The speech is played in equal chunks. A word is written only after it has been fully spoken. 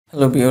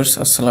Hello viewers,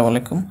 আসসালামু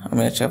আলাইকুম।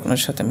 আমি আছি আপনার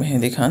সাথে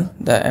মেহেদি খান,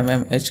 দ্য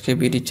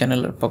Themmhkbd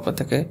চ্যানেলের পক্ষ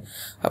থেকে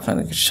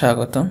আপনাদেরকে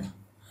স্বাগতম।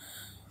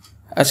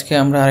 আজকে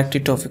আমরা আরেকটি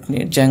টপিক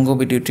নিয়ে Django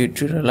ভিডিও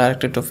টিউটোরিয়াল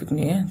আরেকটি টপিক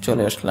নিয়ে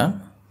চলে আসলাম।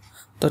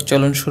 তো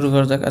চলুন শুরু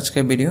করা যাক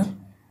আজকের ভিডিও।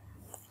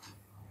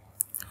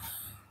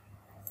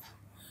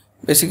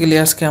 বেসিক্যালি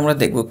আজকে আমরা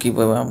দেখব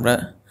কিভাবে আমরা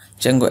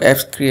Django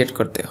অ্যাপস ক্রিয়েট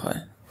করতে হয়।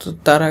 তো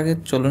তার আগে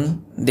চলুন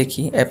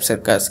দেখি অ্যাপসের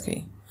কাজ কি।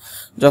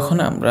 যখন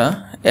আমরা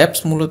অ্যাপস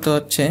মূলত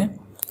হচ্ছে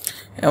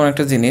এমন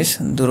একটা জিনিস,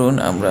 ধরুন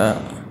আমরা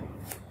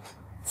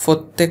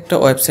প্রত্যেকটা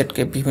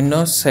ওয়েবসাইটকে বিভিন্ন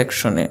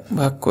সেকশনে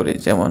ভাগ করি,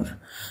 যেমন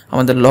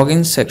আমাদের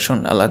লগইন সেকশন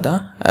আলাদা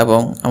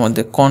এবং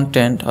আমাদের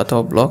কন্টেন্ট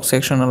অথবা ব্লগ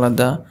সেকশন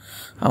আলাদা।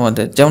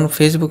 আমাদের যেমন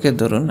ফেসবুকে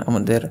ধরুন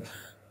আমাদের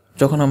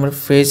যখন আমরা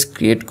পেজ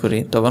ক্রিয়েট করি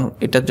তখন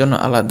এটার জন্য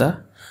আলাদা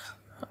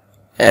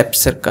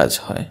অ্যাপসের কাজ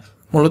হয়।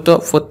 মূলত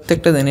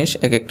প্রত্যেকটা জিনিস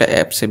এক একটা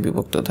অ্যাপসে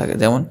বিভক্ত থাকে,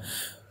 যেমন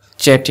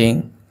চ্যাটিং,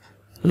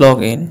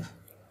 লগইন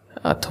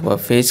অথবা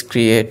পেজ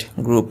ক্রিয়েট,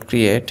 গ্রুপ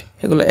ক্রিয়েট,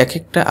 এগুলো এক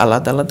একটা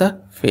আলাদা আলাদা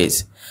পেজ,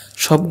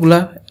 সবগুলা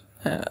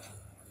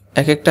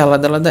এক একটা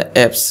আলাদা আলাদা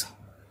অ্যাপস।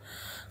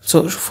 সো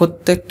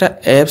প্রত্যেকটা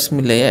অ্যাপস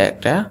মিলে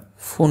একটা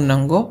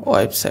পূর্ণাঙ্গ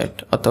ওয়েবসাইট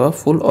অথবা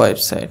ফুল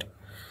ওয়েবসাইট।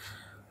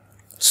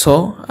 সো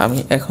আমি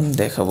এখন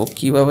দেখাবো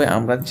কিভাবে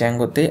আমরা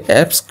জ্যাঙ্গোতে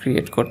অ্যাপস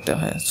ক্রিয়েট করতে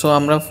হয়। সো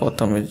আমরা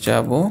প্রথমে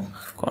যাব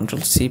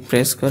Ctrl+C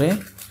প্রেস করে,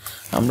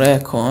 আমরা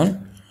এখন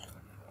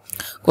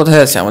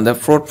কোথায় আছে, আমাদের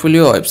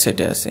পোর্টফোলিও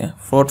ওয়েবসাইটে আছে,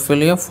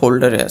 পোর্টফোলিও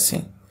ফোল্ডারে আছে।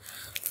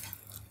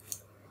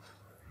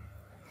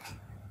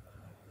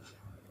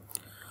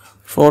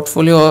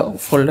 পোর্টফোলিও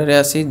ফোল্ডারে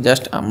আছি।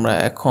 জাস্ট আমরা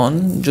এখন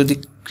যদি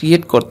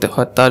ক্রিয়েট করতে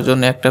হয় তার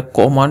জন্য একটা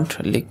কমান্ড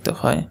লিখতে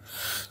হয়।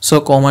 সো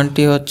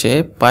কমান্ডটি হচ্ছে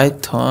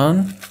পাইথন।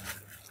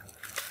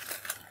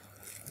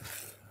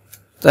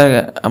 তার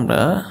আমরা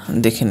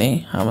দেখে নেই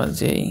আমার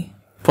যেই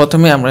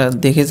প্রথমে আমরা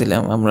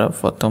দেখেছিলাম, আমরা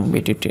প্রথম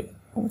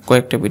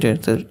কয়েকটা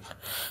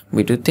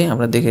ভিডিওতে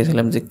আমরা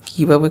দেখেছিলাম যে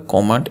কিভাবে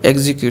কমান্ড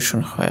এক্সিকিউশন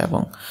হয়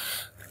এবং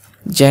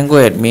Django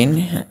admin,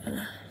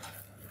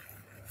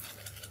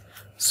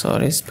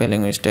 sorry spelling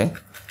mistake,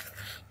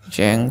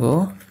 Django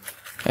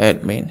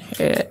admin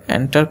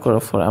enter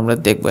করার পর আমরা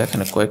দেখব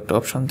এখানে কয়েকটা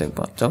অপশন দেখব।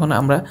 যখন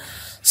আমরা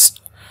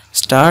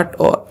স্টার্ট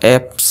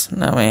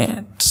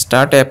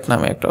অ্যাপ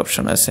নামে একটা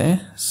অপশন আছে।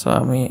 সো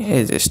আমি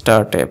এই যে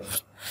স্টার্ট অ্যাপ,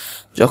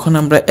 যখন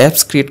আমরা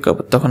অ্যাপস ক্রিয়েট করব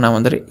তখন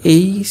আমাদের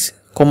এই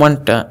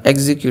কমান্ডটা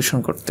এক্সিকিউশন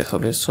করতে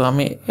হবে। সো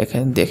আমি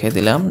এখানে দেখে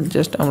দিলাম,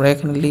 জাস্ট আমরা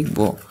এখানে লিখব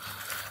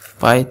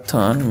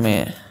পাইথন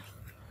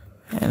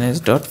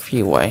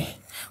manage.py।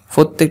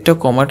 প্রত্যেকটা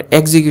কমান্ড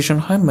এক্সিকিউশন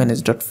হয়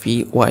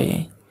manage.py।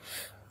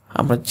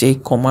 আমরা যেই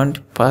কমান্ড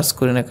পাস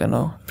করি না কেন,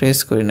 প্রেস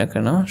করি না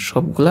কেন,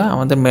 সবগুলা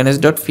আমাদের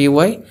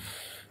manage.py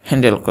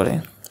হ্যান্ডেল করে।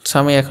 সো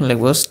আমি এখন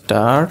লিখব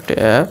স্টার্ট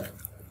অ্যাপ,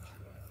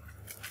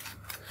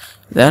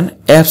 দেন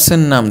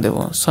অ্যাপসের নাম দেব।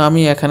 সো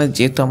আমি এখানে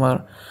যেহেতু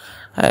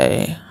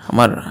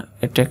আমার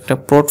এটা একটা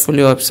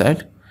পোর্টফোলিও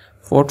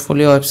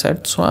ওয়েবসাইট,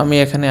 সো আমি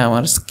এখানে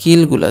আমার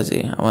স্কিলগুলা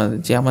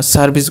আমার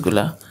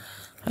সার্ভিসগুলা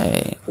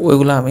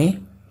ওইগুলো আমি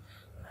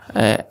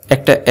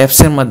একটা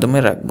অ্যাপসের মাধ্যমে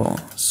রাখবো।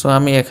 সো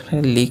আমি এখানে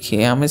লিখে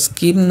আমি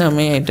স্কিল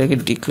নামে এটাকে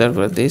ডিক্লেয়ার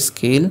করে দিই।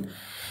 স্কিল,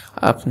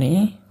 আপনি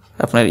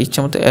আপনার ইচ্ছা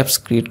মতো অ্যাপস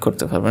ক্রিয়েট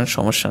করতে পারবেন,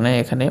 সমস্যা নেই।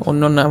 এখানে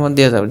অন্য নাম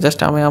দেওয়া যাবে, জাস্ট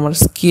আমি আমার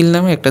স্কিল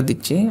নামে একটা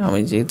দিচ্ছি, আমি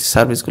যে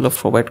সার্ভিসগুলো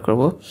প্রোভাইড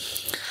করব।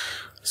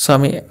 সো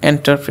আমি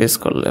এন্টার প্রেস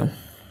করলাম।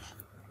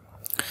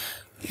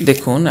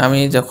 দেখুন আমি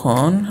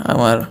যখন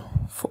আমার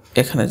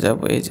এখানে যাব,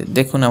 এই যে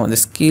দেখুন আমাদের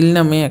স্কিল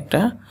নামে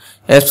একটা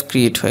অ্যাপস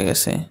ক্রিয়েট হয়ে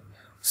গেছে।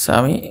 সো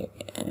আমি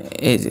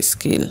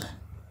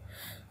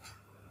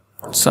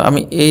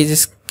এই যে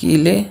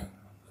স্কিলে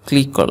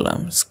ক্লিক করলাম।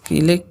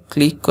 স্কিলে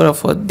ক্লিক করার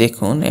পর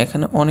দেখুন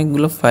এখানে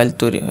অনেকগুলো ফাইল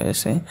তৈরি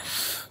হয়েছে।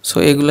 সো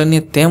এগুলো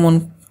নিয়ে তেমন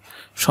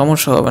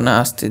সমস্যা হবে না,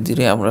 আস্তে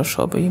ধীরে আমরা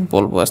সবই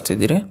বলবো আস্তে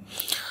ধীরে,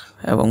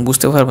 এবং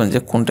বুঝতে পারবেন যে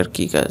কোনটার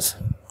কী কাজ।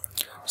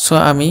 সো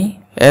আমি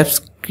অ্যাপস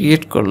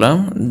ক্রিয়েট করলাম,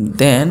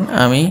 দেন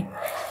আমি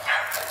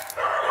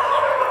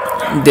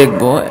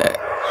দেখব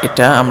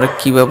এটা আমরা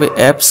কিভাবে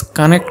অ্যাপস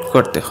কানেক্ট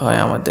করতে হয়।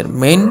 আমাদের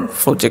মেইন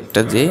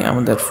প্রজেক্টটা, যে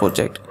আমাদের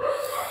প্রজেক্ট,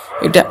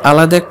 এটা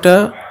আলাদা একটা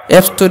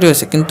অ্যাপস তৈরি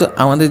হয়েছে, কিন্তু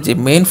আমাদের যে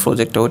মেইন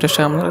প্রজেক্টটা ওইটার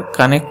সাথে আমরা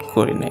কানেক্ট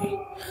করি নাই।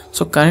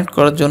 সো কানেক্ট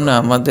করার জন্য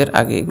আমাদের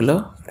আগে এগুলো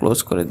ক্লোজ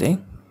করে দিই।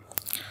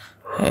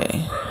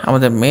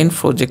 আমাদের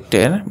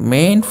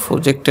মেইন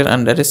প্রজেক্টের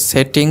আন্ডারে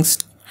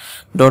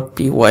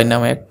settings.py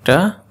নামে একটা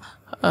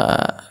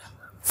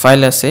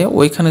ফাইল আছে।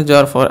 ওইখানে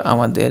যাওয়ার পর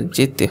আমাদের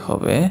যেতে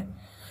হবে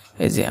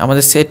এই যে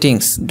আমাদের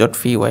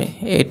settings.py।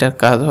 এটার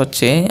কাজ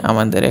হচ্ছে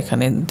আমাদের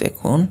এখানে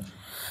দেখুন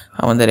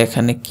আমাদের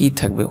এখানে কি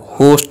থাকবে,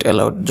 হোস্ট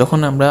অ্যালাউড। যখন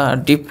আমরা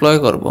ডিপ্লয়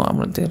করব,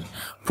 আমাদের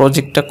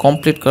প্রজেক্টটা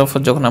কমপ্লিট করার পর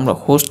যখন আমরা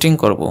হোস্টিং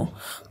করব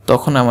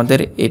তখন আমাদের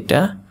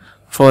এটা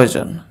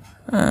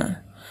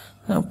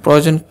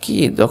প্রয়োজন কি,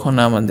 যখন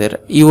আমাদের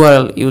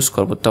ইউআরএল ইউজ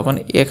করব তখন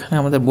এখানে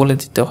আমাদের বলে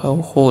দিতে হয়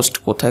হোস্ট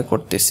কোথায়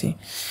করতেছি,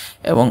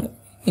 এবং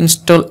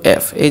ইনস্টল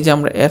অ্যাপ, এই যে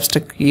আমরা অ্যাপসটা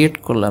ক্রিয়েট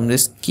করলাম যে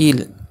স্কিল,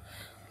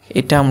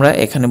 এটা আমরা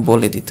এখানে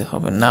বলে দিতে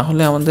হবে। না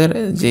হলে আমাদের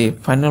যে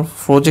ফাইনাল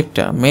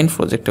প্রজেক্টটা, মেইন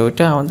প্রজেক্টটা,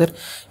 ওইটা আমাদের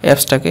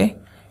অ্যাপসটাকে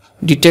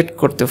ডিটেক্ট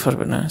করতে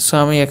পারবে না। সো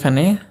আমি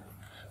এখানে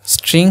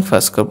স্ট্রিং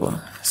পাস করব,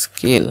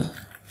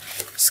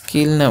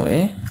 স্কিল নামে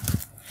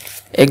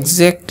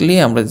এক্স্যাক্টলি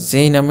আমরা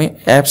যেই নামে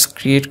অ্যাপস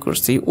ক্রিয়েট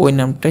করছি ওই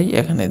নামটাই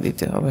এখানে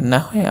দিতে হবে, না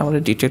হয় আমরা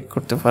ডিটেক্ট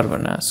করতে পারবে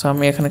না। সো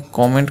আমি এখানে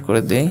কমেন্ট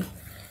করে দেই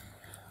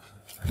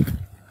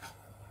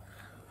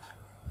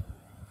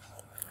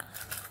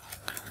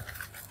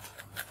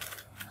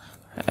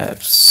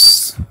অ্যাপস,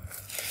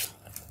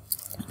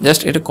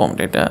 জাস্ট এটা কমেন্ট,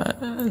 এটা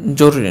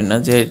জরুরি না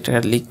যে এটা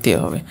লিখতে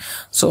হবে।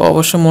 সো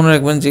অবশ্যই মনে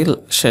রাখবেন যে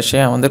শেষে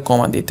আমাদের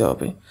কমা দিতে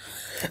হবে।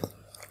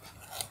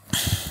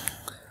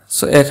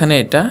 সো এখানে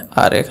এটা,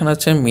 আর এখানে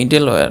হচ্ছে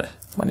মিডলওয়্যার,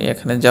 মানে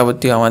এখানে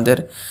যাবতীয় আমাদের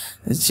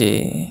যে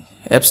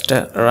অ্যাপসটা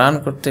রান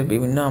করতে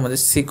বিভিন্ন আমাদের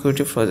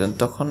সিকিউরিটি প্রয়োজন,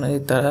 তখন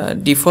তারা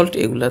ডিফল্ট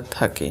এগুলা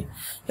থাকে,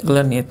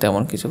 এগুলা নিয়ে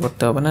তেমন কিছু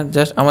করতে হবে না।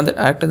 জাস্ট আমাদের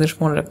আরেকটা জিনিস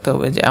মনে রাখতে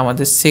হবে যে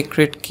আমাদের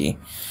সিক্রেট কি,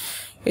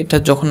 এটা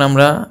যখন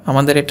আমরা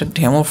আমাদের এটা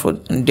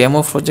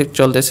ডেমো প্রজেক্ট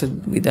চলতেছে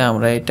বিধায়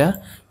আমরা এটা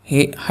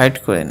হাইড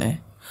করে নেই।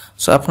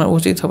 সো আপনার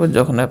উচিত হবে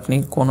যখন আপনি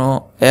কোনো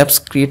অ্যাপস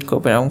ক্রিয়েট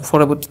করবেন এবং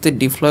পরবর্তীতে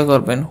ডিপ্লয়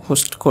করবেন,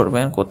 হোস্ট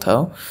করবেন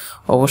কোথাও,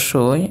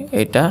 অবশ্যই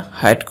এটা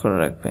হাইড করে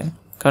রাখবেন,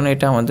 কারণ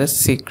এটা আমাদের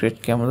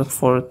সিক্রেটকে আমাদের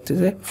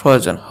পরবর্তীতে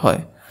প্রয়োজন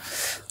হয়।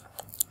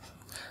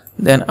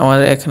 দেন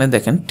আমাদের এখানে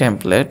দেখেন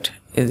টেমপ্লেট,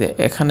 এই যে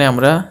এখানে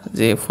আমরা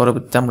যে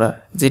পরবর্তীতে আমরা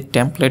যে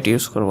টেমপ্লেট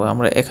ইউজ করব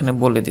আমরা এখানে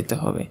বলে দিতে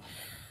হবে।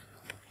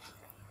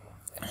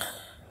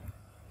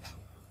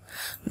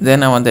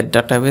 দেন আমাদের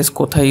ডাটাবেস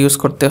কোথায় ইউজ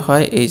করতে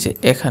হয়, এই যে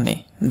এখানে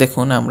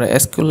দেখুন আমরা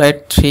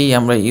SQLite 3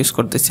 আমরা ইউজ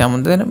করতেছি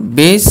আমাদের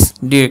বেস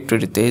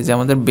ডিরেক্টরিতে, এই যে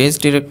আমাদের বেস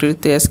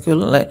ডিরেক্টরিতে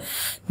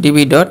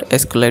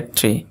db.SQLite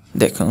 3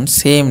 দেখুন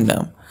সেম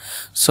নাম।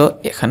 সো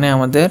এখানে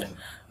আমাদের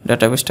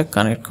ডাটাবেসটা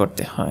কানেক্ট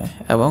করতে হয়,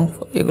 এবং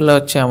এগুলো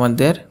হচ্ছে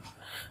আমাদের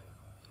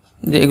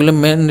যে এগুলো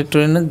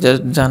ম্যান্ডেটরি না,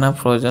 জানা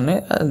প্রয়োজনে,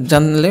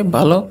 জানলে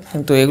ভালো,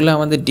 কিন্তু এগুলো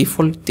আমাদের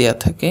ডিফল্ট দেওয়া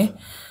থাকে।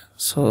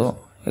 সো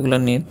এগুলো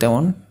নিয়ে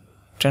তেমন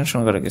টেনশন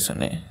করার কিছু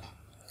নেই।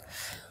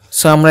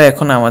 সো আমরা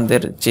এখন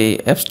আমাদের যে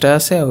অ্যাপসটা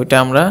আছে ওইটা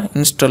আমরা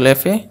ইনস্টল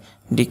অ্যাপে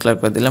ডিক্লেয়ার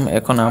করে দিলাম,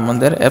 এখন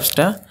আমাদের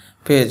অ্যাপসটা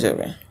পেয়ে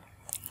যাবে।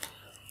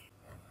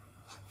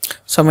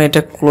 সো আমি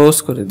এটা ক্লোজ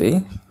করে দিই।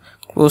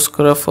 ক্লোজ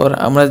করার পর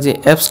আমরা যে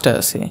অ্যাপসটা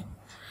আছে,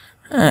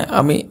 হ্যাঁ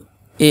আমি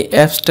এই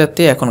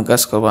অ্যাপসটাতে এখন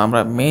কাজ করব।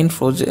 আমরা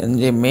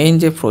মেইন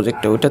যে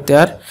প্রজেক্টটা ওইটাতে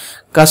আর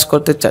কাজ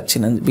করতে চাচ্ছি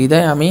না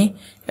বিদায় আমি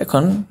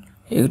এখন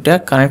এটা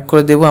কানেক্ট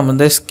করে দেব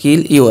আমাদের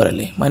স্কিল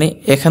ইউআরএলে, মানে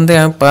এখান থেকে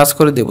আমি পাস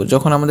করে দেব।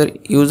 যখন আমাদের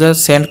ইউজার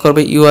সেন্ড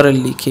করবে ইউআরএল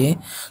লিখে,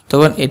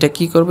 তখন এটা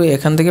কি করবে,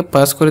 এখান থেকে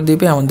পাস করে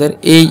দিবে আমাদের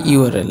এই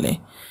ইউআরএলে।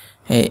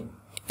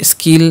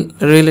 স্কিল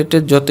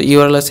রিলেটেড যত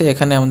ইউআরএল আছে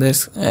এখানে আমাদের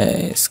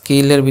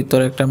স্কিলের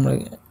ভিতরে একটা আমরা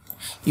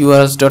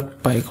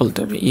urls.py খুলতে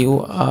হবে,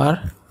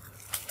 urls.py।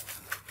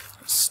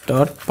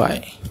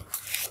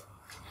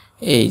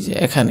 এই যে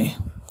এখানে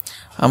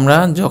আমরা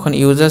যখন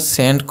ইউজার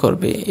সেন্ড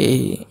করবে এই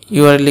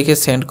ইউআরএল লিখে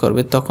সেন্ড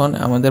করবে, তখন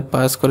আমাদের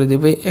পাস করে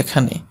দিবে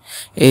এখানে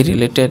এই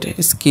রিলেটেড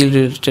স্কিল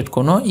রিলেটেড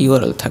কোনো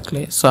ইউআরএল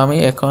থাকলে। সো আমি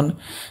এখন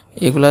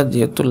এগুলা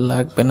যেহেতু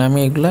লাগবে না আমি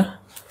এগুলা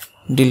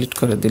ডিলিট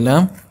করে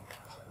দিলাম,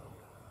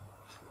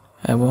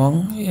 এবং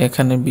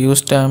এখানে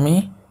ভিউজটা আমি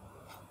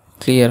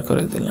ক্লিয়ার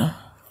করে দিলাম।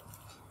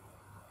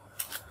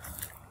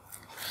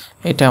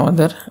 এটা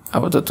আমাদের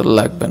আপাতত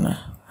লাগবে না,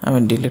 আমি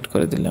ডিলিট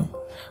করে দিলাম।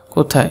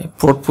 কোথায়,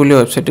 পোর্টফোলিও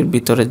ওয়েবসাইটের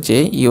ভিতরে যে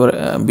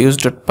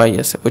views.py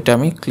আছে ওইটা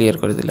আমি ক্লিয়ার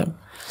করে দিলাম।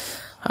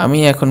 আমি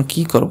এখন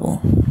কি করব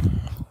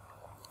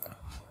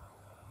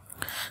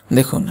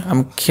দেখুন,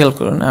 আমি খেয়াল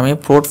করুন, আমি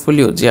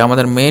পোর্টফোলিও যে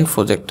আমাদের মেইন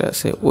প্রজেক্টটা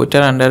আছে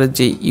ওইটার আন্ডারে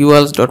যে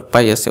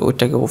urls.py আছে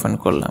ওইটাকে ওপেন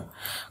করলাম।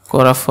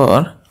 করার পর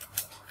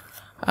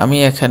আমি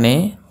এখানে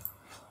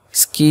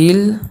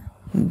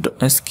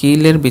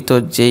স্কিলের ভিতর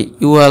যে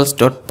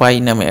urls.py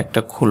নামে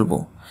একটা খুলবো,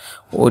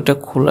 ওইটা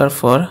খোলার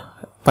পর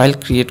ফাইল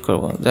ক্রিয়েট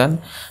করব। দেন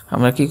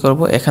আমরা কি করব,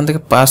 এখান থেকে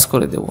পাস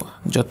করে দেব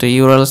যত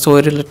ইউআরএলস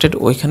ওই রিলেটেড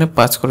ওইখানে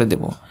পাস করে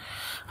দেব।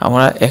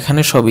 আমরা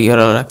এখানে সব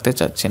ইউআরএল রাখতে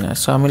চাচ্ছি না।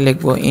 সো আমি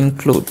লিখব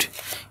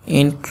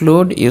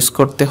ইনক্লুড ইউজ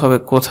করতে হবে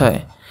কোথায়,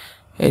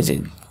 এই যে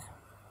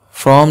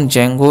ফ্রম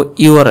Django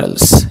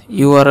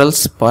urls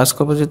পাস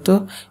করবো, যেহেতু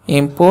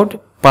ইম্পোর্ট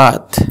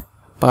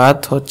পাথ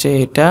হচ্ছে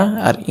এটা,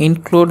 আর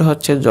ইনক্লুড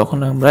হচ্ছে যখন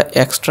আমরা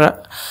এক্সট্রা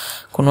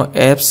কোনো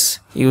অ্যাপস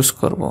ইউজ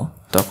করব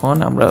তখন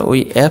আমরা ওই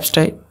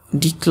অ্যাপসটাই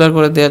ডিক্লেয়ার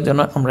করে দেওয়ার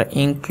জন্য আমরা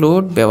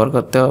ইনক্লুড ব্যবহার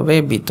করতে হবে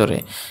ভিতরে।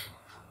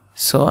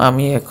 সো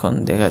আমি এখন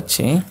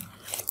দেখাচ্ছি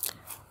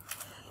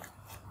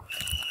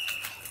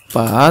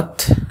পাথ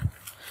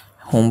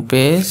হোম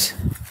পেজ,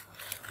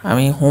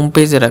 আমি হোম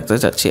পেজে রাখতে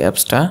চাচ্ছি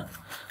অ্যাপসটা।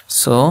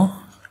 সো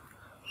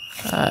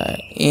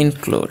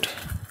ইনক্লুড,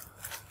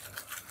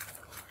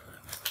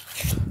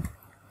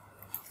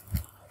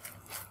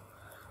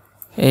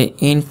 এই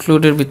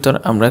ইনক্লুডের ভিতর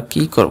আমরা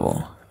কি করব,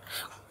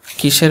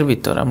 কিসের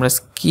ভিতর, আমরা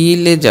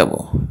স্কিলে যাব।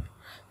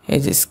 এই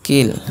যে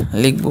স্কিল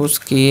লিখব,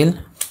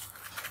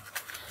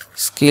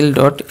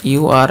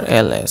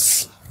 skill.urls,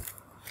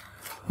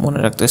 মনে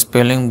রাখতে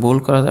স্পেলিং ভুল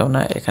করা যাবে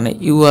না, এখানে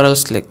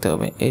urls লিখতে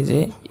হবে। এই যে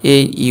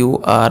এই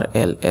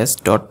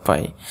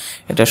urls.py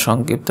এটা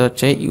সংক্ষিপ্ত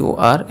হচ্ছে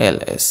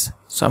urls।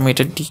 সো আমি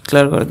এটা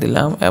ডিক্লেয়ার করে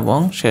দিলাম এবং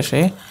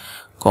শেষে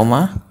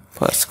কমা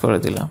পাস করে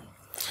দিলাম।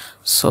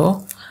 সো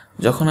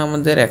যখন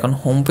আমাদের এখন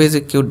হোম পেজে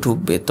কেউ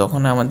ঢুকবে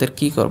তখন আমাদের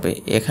কি করবে,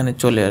 এখানে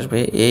চলে আসবে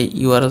এই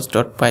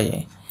urls.py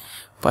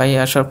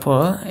আসার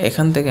পর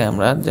এখান থেকে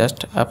আমরা জাস্ট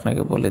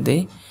আপনাকে বলে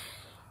দেই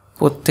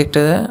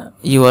প্রত্যেকটা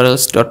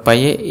urls.py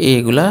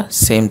এইগুলা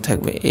সেম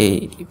থাকবে, এই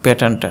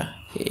প্যাটার্নটা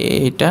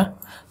এইটা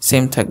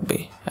সেম থাকবে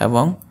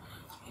এবং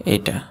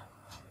এইটা।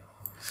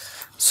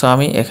 সো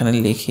আমি এখানে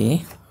লিখি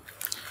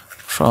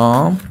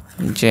from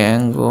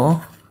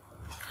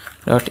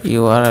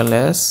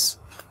Django.urls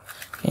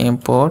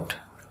import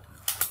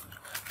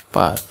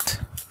path,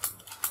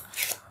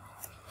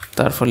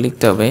 তারপর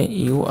লিখতে হবে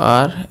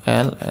url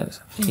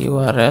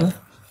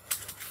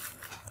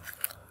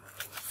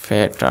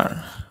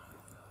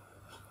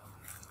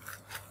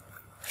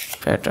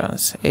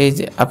patterns। এই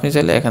যে আপনি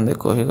চাইলে এখান থেকে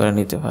কপি করে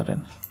নিতে পারেন,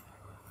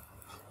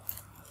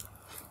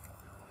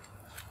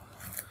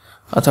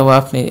 অথবা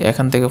আপনি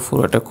এখান থেকে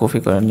পুরোটা কপি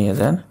করে নিয়ে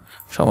যান,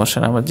 সমস্যা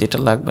না। আমার যেটা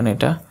লাগবে না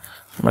এটা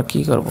আমরা কি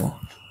করব,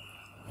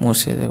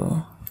 মুছে দেব।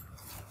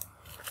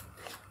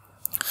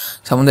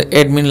 আমাদের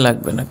অ্যাডমিন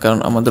লাগবে না, কারণ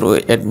আমাদের ওই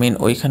অ্যাডমিন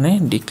ওইখানে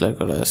ডিক্লেয়ার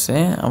করা আছে।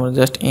 আমরা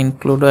জাস্ট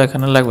ইনক্লুডও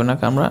এখানে লাগবে না,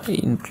 কারণ আমরা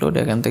ইনক্লুড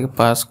এখান থেকে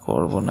পাস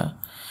করব না।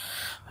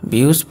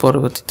 ভিউজ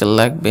পরবর্তীতে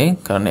লাগবে,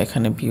 কারণ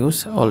এখানে ভিউজ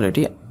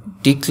অলরেডি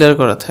ডিক্লেয়ার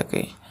করা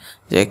থাকে,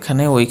 যে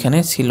এখানে ওইখানে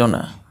ছিল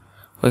না,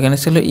 ওইখানে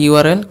ছিল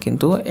ইউআরএল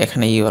কিন্তু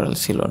এখানে ইউআরএল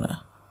ছিল না,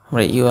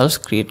 আমরা ইউআরএলস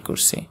ক্রিয়েট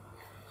করছি।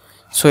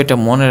 সো এটা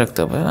মনে রাখতে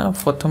হবে,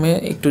 প্রথমে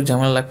একটু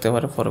ঝামেলা লাগতে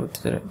পারে,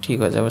 পরবর্তীতে ঠিক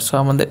হয়ে যাবে। সো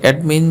আমাদের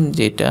অ্যাডমিন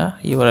যেটা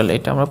ইউআরএল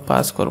এটা আমরা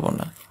পাস করব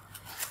না।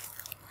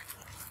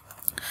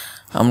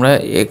 আমরা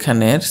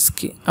এখানের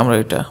আমরা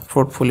এটা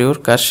পোর্টফোলিওর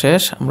কাজ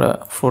শেষ, আমরা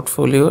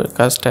পোর্টফোলিওর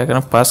কাজটা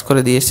এখানে পাস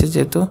করে দিয়েছি,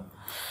 যেহেতু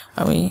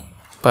আমি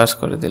পাস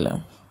করে দিলাম।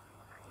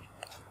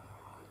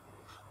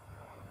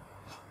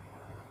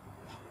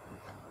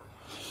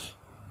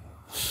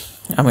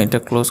 আমি এটা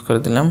ক্লোজ করে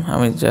দিলাম।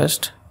 আমি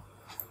জাস্ট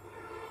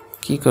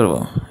কি করব,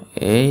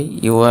 এই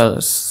ইউআরএল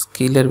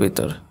স্কিলের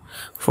ভিতর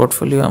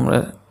পোর্টফোলিও আমরা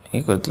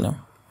করে দিলাম।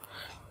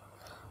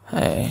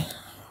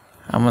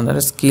 আমাদের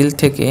স্কিল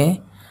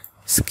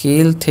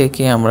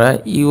থেকে আমরা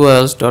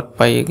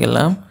urls.py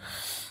গেলাম,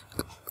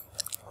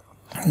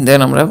 দেন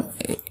আমরা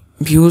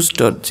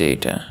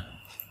views.যেটা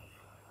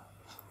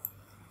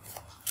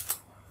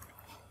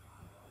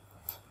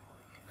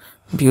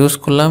ভিউজ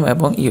খুললাম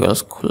এবং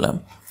urls খুললাম।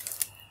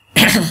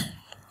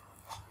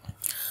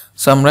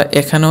 সো আমরা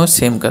এখানেও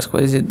সেম কাজ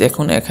করি, যে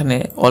দেখুন এখানে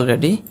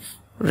অলরেডি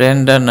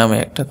রেন্ডার নামে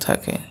একটা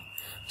থাকে।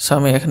 সো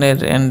আমি এখানে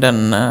রেন্ডার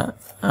না,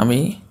 আমি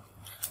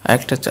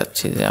একটা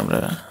চাচ্ছি যে আমরা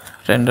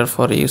রেন্ডার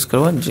ফর ইউজ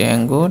করব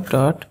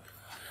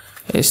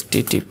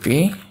Django.http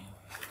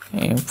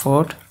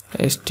import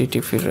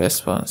http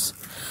response,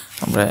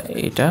 আমরা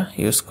এটা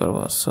ইউজ করব।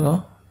 সো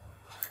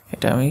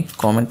এটা আমি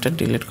কমেন্টটা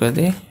ডিলিট করে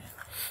দিই,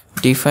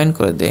 ডিফাইন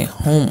করে দিই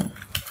হোম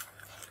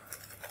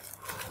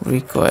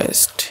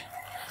রিকোয়েস্ট।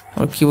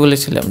 আমরা কি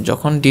বলেছিলাম,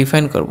 যখন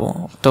ডিফাইন করব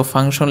তো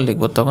ফাংশন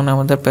লিখব, তখন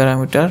আমাদের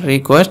parameter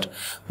request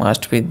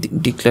must be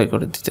declare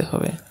করে দিতে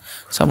হবে।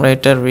 সো আমরা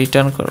এটা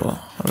রিটার্ন করব,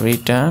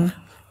 রিটার্ন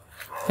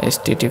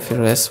http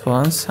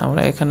response,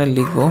 আমরা এখানে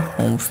লিখব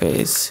home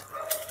page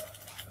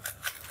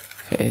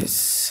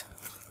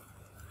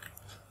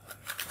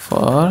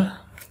for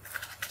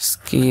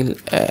skill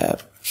app.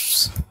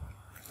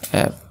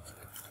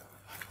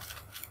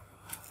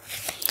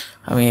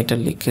 আমি এটা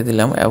লিখে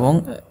দিলাম এবং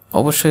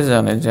অবশ্যই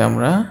জানেন যে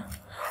আমরা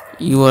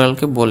ইউআরএল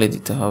কে বলে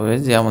দিতে হবে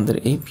যে আমাদের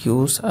এই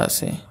ভিউজ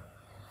আছে।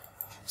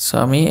 সো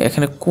আমি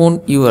এখানে কোন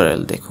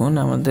ইউআরএল, দেখুন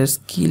আমাদের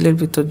স্কিলের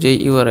ভিতর যে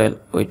ইউআরএল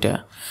ওইটা,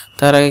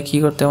 তার আগে কি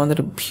করতে হবে, আমাদের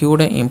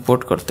ভিউটা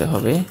ইম্পোর্ট করতে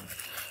হবে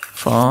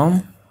ফ্রম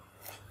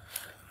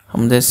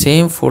আমাদের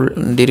সেম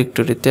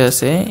ডিরেক্টরিতে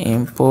আছে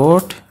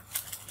ইম্পোর্ট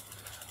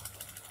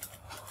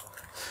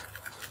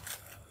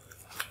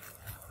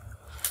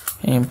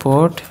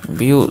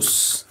ভিউজ।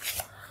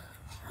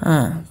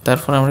 হ্যাঁ,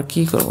 তারপর আমরা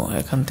কি করব,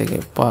 এখান থেকে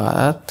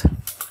পাথ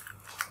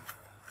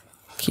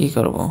কি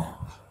করব,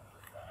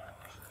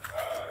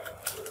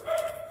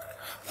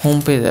 হোম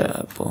পেজে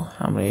রাখবো।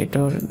 আমরা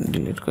এটাও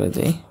ডিলিট করে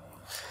দেই,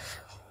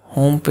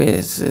 হোম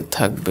পেজ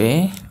থাকবে।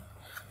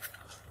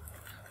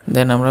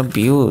 দেন আমরা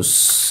ভিউজ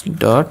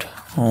ডট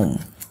হোম,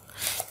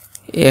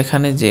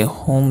 এখানে যে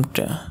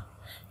হোমটা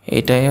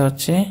এটাই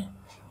হচ্ছে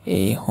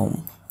এই হোম।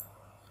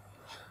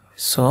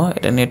 সো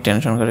এটা নিয়ে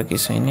টেনশন করে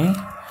কিছুই নেই,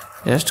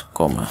 জাস্ট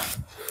কমা।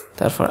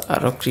 তারপর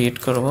আরো ক্রিয়েট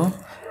করব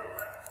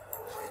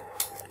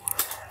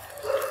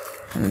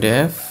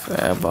def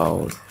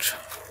about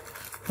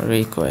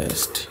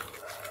request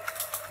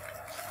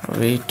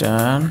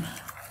return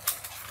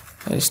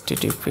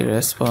http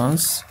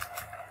response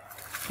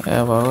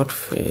about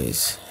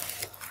page,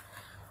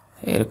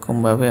 এরকম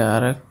ভাবে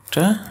আর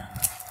একটা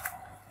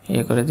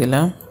করে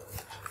দিলাম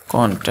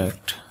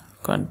contact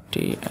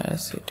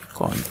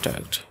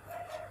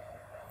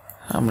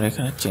আমরা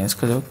এখানে চেঞ্জ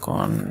করে দেব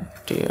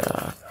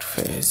contact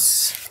page।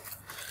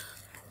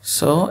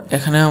 সো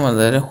এখানে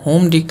আমাদের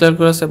হোম ডিক্লেয়ার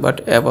করা আছে, বাট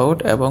অ্যাবাউট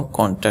এবং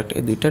কন্ট্যাক্ট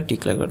এই দুইটা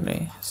ডিক্লেয়ার করে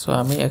নেই। সো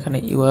আমি এখানে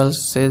urls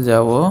এ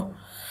যাব,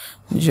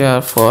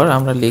 যাওয়ার পর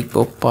আমরা লিখব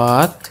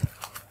পাথ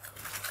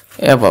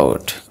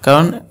অ্যাবাউট,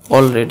 কারণ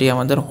অলরেডি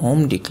আমাদের হোম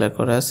ডিক্লেয়ার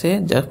করা আছে,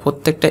 যা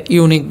প্রত্যেকটা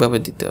ইউনিক ভাবে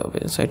দিতে হবে।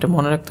 সো এটা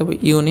মনে রাখতে হবে,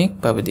 ইউনিক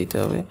ভাবে দিতে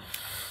হবে।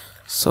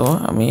 সো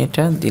আমি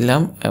এটা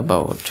দিলাম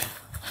অ্যাবাউট।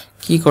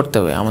 কি করতে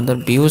হবে, আমাদের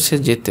ভিউসে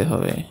যেতে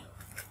হবে,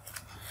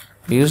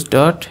 ভিউস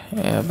ডট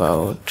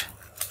অ্যাবাউট,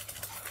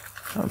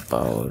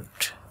 অ্যাবাউট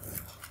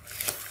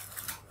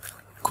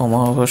কমা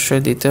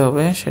অবশ্যই দিতে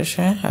হবে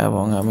শেষে,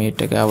 এবং আমি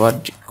এটাকে আবার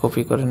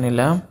কপি করে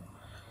নিলাম,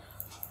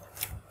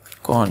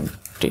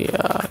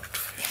 contact,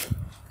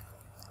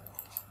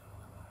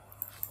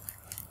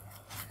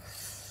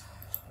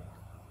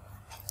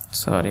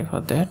 sorry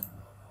for that,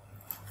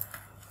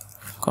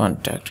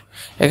 contact.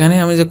 এখানে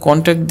আমি যে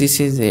কন্ট্যাক্ট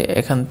দিছি যে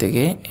এখান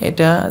থেকে,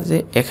 এটা যে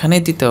এখানে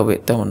দিতে হবে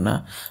তেমন না,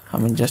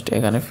 আমি জাস্ট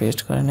এখানে পেস্ট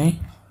করে নেই,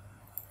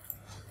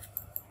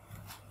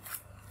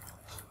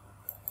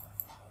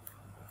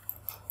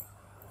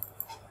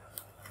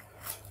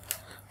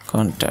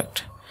 কন্ট্যাক্ট।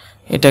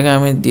 এটাকে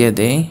আমি দিয়ে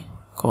দেই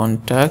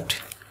কন্ট্যাক্ট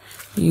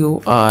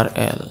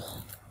ইউআরএল,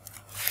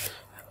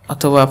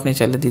 অথবা আপনি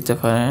চাইলে দিতে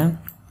পারেন,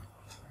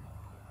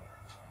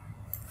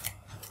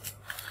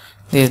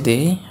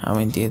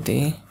 আমি দিয়ে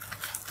দিই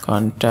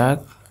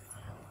contact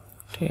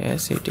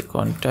city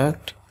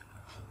contact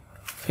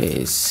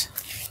page.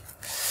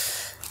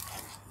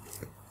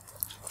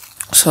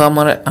 So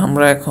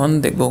আমরা এখন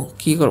দেখব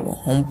কি করব,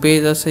 হোম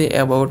পেজ আছে,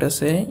 অ্যাবাউট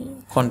আছে,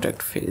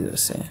 কন্ট্যাক্ট পেজ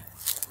আছে।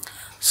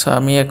 সো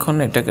আমি এখন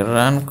এটাকে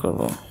রান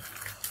করব,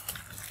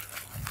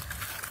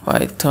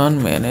 python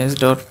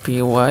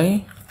manage.py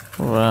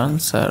run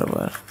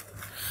server,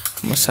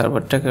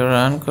 সার্ভারটাকে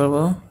run করব।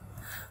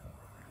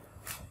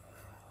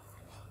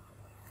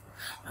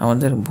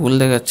 আমাদের ভুল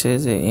দেখাচ্ছে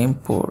যে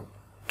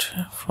ইম্পোর্ট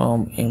ফ্রম,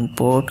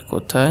 ইম্পোর্ট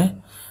কোথায়,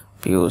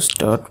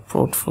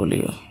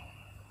 views.portfolio।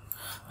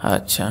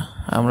 আচ্ছা,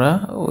 আমরা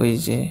ওই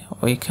যে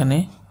ওইখানে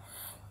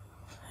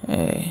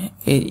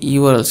এই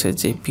ইউআরএলস এর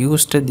যে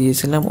ভিউসটা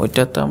দিয়েছিলাম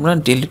ওইটা তো আমরা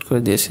ডিলিট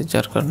করে দিয়েছি,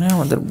 যার কারণে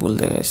আমাদের ভুল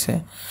দেখাচ্ছে।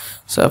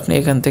 সো আপনি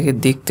এখান থেকে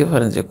দেখতে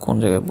পারেন যে কোন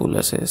জায়গায় ভুল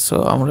আছে। সো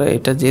আমরা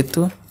এটা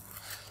যেহেতু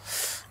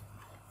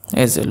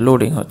এই যে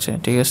লোডিং হচ্ছে,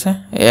 ঠিক আছে,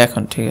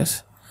 এখন ঠিক আছে,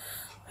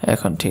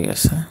 এখন ঠিক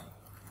আছে।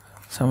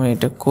 সো আমি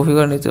এটা কপি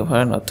করে নিতে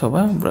পারেন, অথবা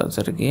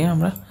ব্রাউজারে গিয়ে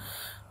আমরা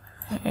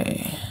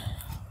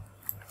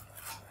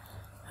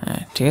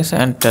হ্যাঁ ঠিক আছে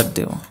এন্টার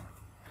দেব।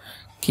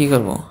 কি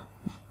করব,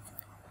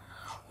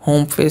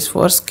 home page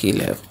for skill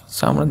app.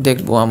 So আমরা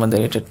দেখবো আমাদের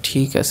এটা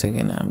ঠিক আছে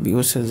কিনা,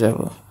 ভিউসে যাব।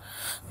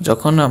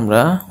 যখন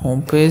আমরা হোম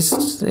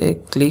পেজে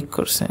ক্লিক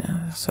করছি,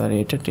 সরি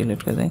এটা ডিলিট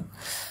করে দেই,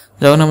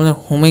 যখন আমাদের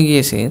হোমে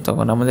গিয়েছি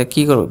তখন আমাদের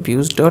কি করব,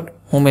 ভিউস ডট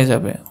হোমে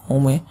যাবে,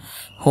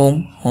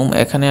 হোম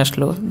এখানে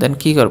আসলো, দেন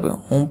কি করবে,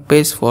 home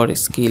page for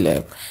skill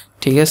app.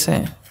 ঠিক আছে,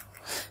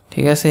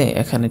 ঠিক আছে,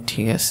 এখানে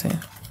ঠিক আছে।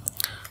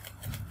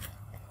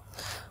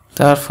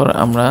 তারপর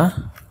আমরা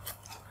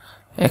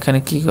এখানে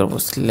কি করব,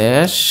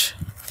 স্ল্যাশ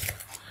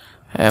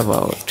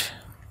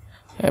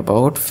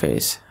অ্যাবাউট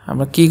পেজ।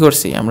 আমরা কি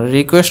করছি, আমরা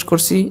রিকোয়েস্ট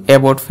করছি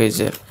অ্যাবাউট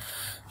পেজের।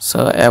 সো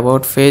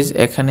অ্যাবাউট পেজ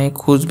এখানে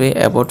খুঁজবে,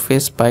 অ্যাবাউট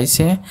পেজ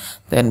পাইছে,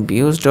 দেন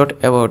ভিউস ডট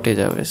অ্যাবাউটে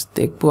যাবে,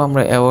 দেখবো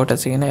আমরা অ্যাবাউট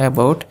আছে কিনা,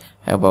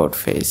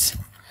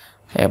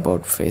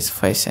 অ্যাবাউট পেজ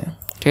পাইছে,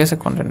 ঠিক আছে,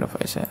 কন্টেন্ট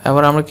পাইছে।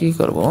 আবার আমরা কি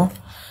করব,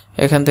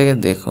 এখান থেকে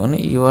দেখুন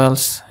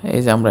ইউআরএলস, এই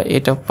যে আমরা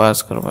এটা পাস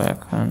করব।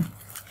 এখন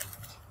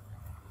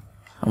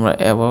আমরা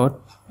অ্যাবাউট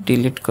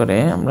ডিলিট করে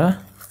আমরা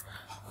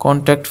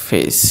কন্ট্যাক্ট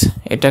পেজ,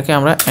 এটাকে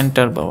আমরা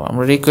এন্টার পাবো,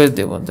 আমরা রিকোয়েস্ট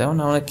দেব। যেমন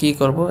আমরা কি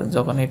করব,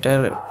 যখন এটা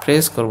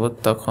প্রেস করব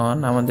তখন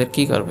আমাদের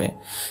কি করবে,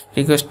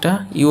 রিকোয়েস্টটা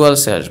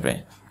ইউআরএলস এ আসবে,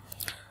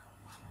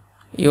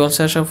 ইউআরএলস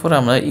আসার পর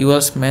আমরা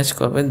ইউআরএলস ম্যাচ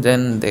করবে,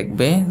 দেন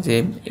দেখবে যে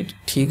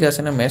ঠিক আছে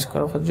না, ম্যাচ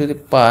করার পর যদি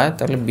পায়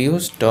তাহলে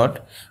ভিউস ডট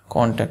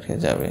কন্ট্যাক্টে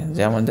যাবে,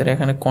 যে আমাদের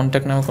এখানে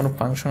কন্ট্যাক্ট নামে কোনো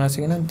ফাংশন আছে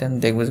কিনা, দেন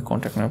দেখবে যে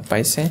কন্ট্যাক্ট নামে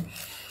পাইছে,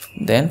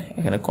 দেন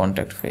এখানে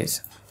কন্ট্যাক্ট পেজ।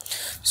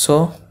 সো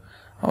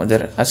আমাদের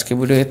আজকে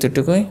ভিডিও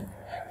এতটুকুই,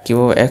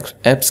 কীভাবে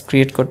অ্যাপস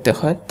ক্রিয়েট করতে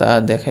হয় তা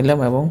দেখাইলাম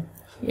এবং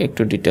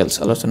একটু ডিটেলস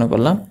আলোচনা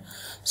করলাম।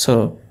 সো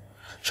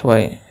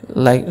সবাই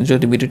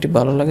যদি ভিডিওটি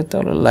ভালো লাগে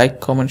তাহলে লাইক,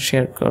 কমেন্ট,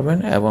 শেয়ার করবেন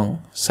এবং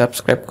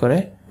সাবস্ক্রাইব করে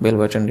বেল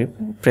বাটনটি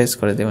প্রেস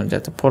করে দেবেন,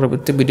 যাতে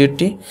পরবর্তী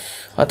ভিডিওটি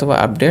অথবা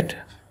আপডেট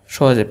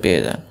সহজে পেয়ে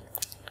যান।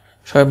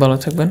 সবাই ভালো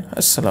থাকবেন,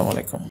 আসসালামু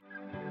আলাইকুম।